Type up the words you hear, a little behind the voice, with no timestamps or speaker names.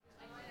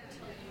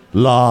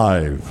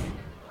Live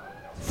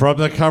from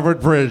the covered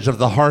bridge of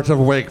the heart of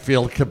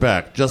Wakefield,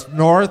 Quebec, just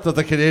north of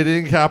the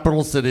Canadian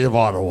capital city of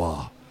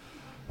Ottawa,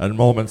 and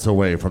moments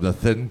away from the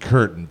thin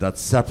curtain that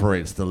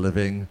separates the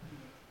living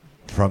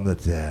from the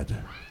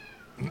dead.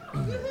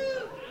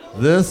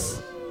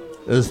 This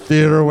is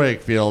Theatre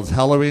Wakefield's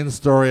Halloween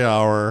Story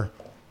Hour,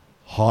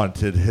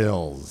 Haunted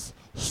Hills,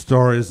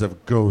 stories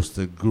of ghosts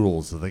and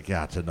ghouls of the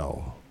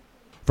Gatineau.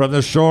 From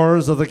the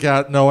shores of the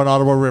Gatineau and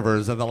Ottawa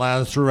rivers and the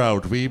lands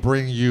throughout, we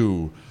bring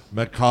you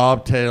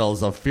macabre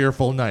tales of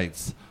fearful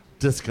nights,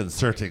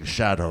 disconcerting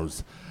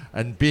shadows,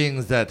 and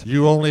beings that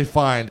you only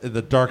find in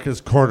the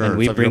darkest corners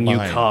of your mind. And we bring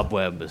you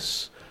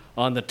cobwebs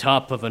on the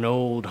top of an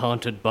old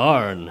haunted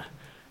barn.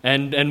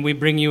 And we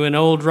bring you an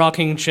old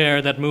rocking chair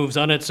that moves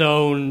on its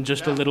own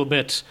just a little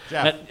bit.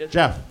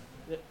 Jeff.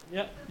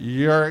 Yeah.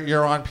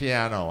 You're on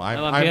piano. I'm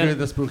piano. doing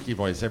the spooky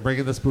voice. I'm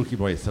bringing the spooky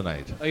voice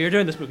tonight. Oh, you're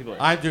doing the spooky voice.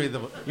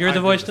 You're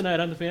the voice tonight.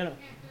 I'm the piano.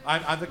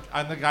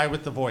 I'm the guy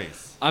with the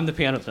voice. I'm the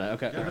piano tonight.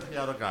 Okay. You're the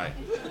piano guy.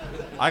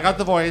 I got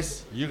the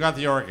voice. You got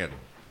the organ.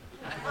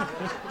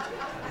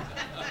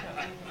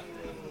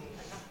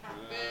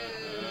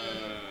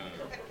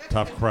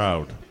 Tough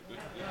crowd.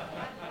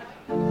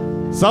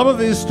 Some of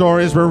these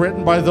stories were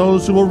written by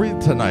those who will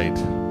read tonight.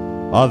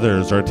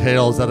 Others are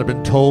tales that have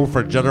been told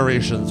for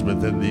generations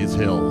within these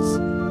hills.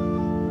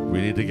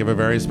 We need to give a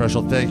very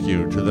special thank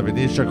you to the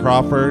Venetia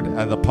Crawford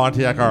and the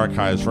Pontiac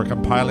Archives for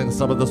compiling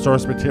some of the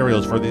source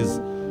materials for these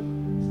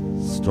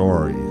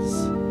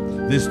stories.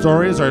 These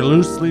stories are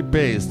loosely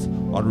based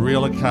on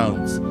real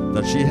accounts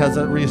that she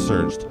hasn't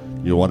researched.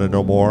 You want to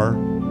know more?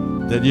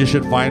 Then you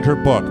should find her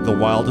book, The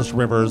Wildest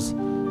Rivers,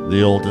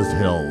 The Oldest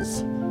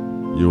Hills.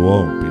 You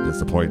won't be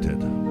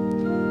disappointed.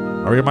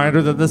 A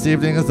reminder that this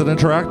evening is an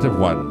interactive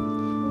one.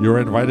 You're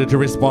invited to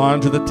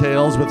respond to the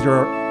tales with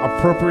your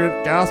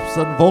appropriate gasps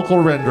and vocal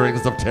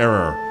renderings of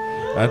terror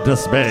and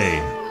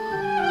dismay.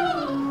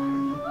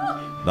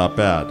 Not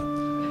bad.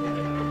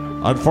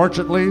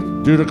 Unfortunately,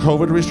 due to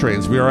COVID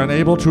restraints, we are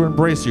unable to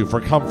embrace you for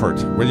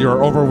comfort when you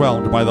are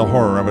overwhelmed by the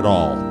horror of it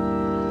all.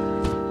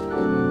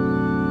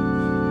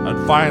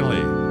 And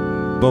finally,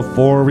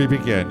 before we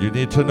begin, you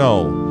need to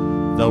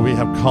know that we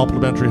have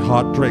complimentary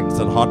hot drinks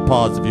and hot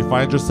pods if you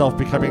find yourself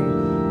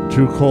becoming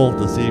too cold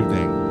this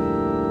evening.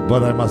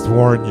 But I must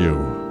warn you,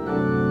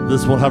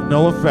 this will have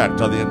no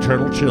effect on the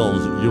internal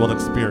chills you will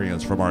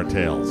experience from our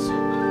tales.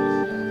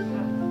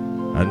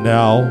 And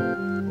now,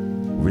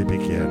 we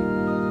begin.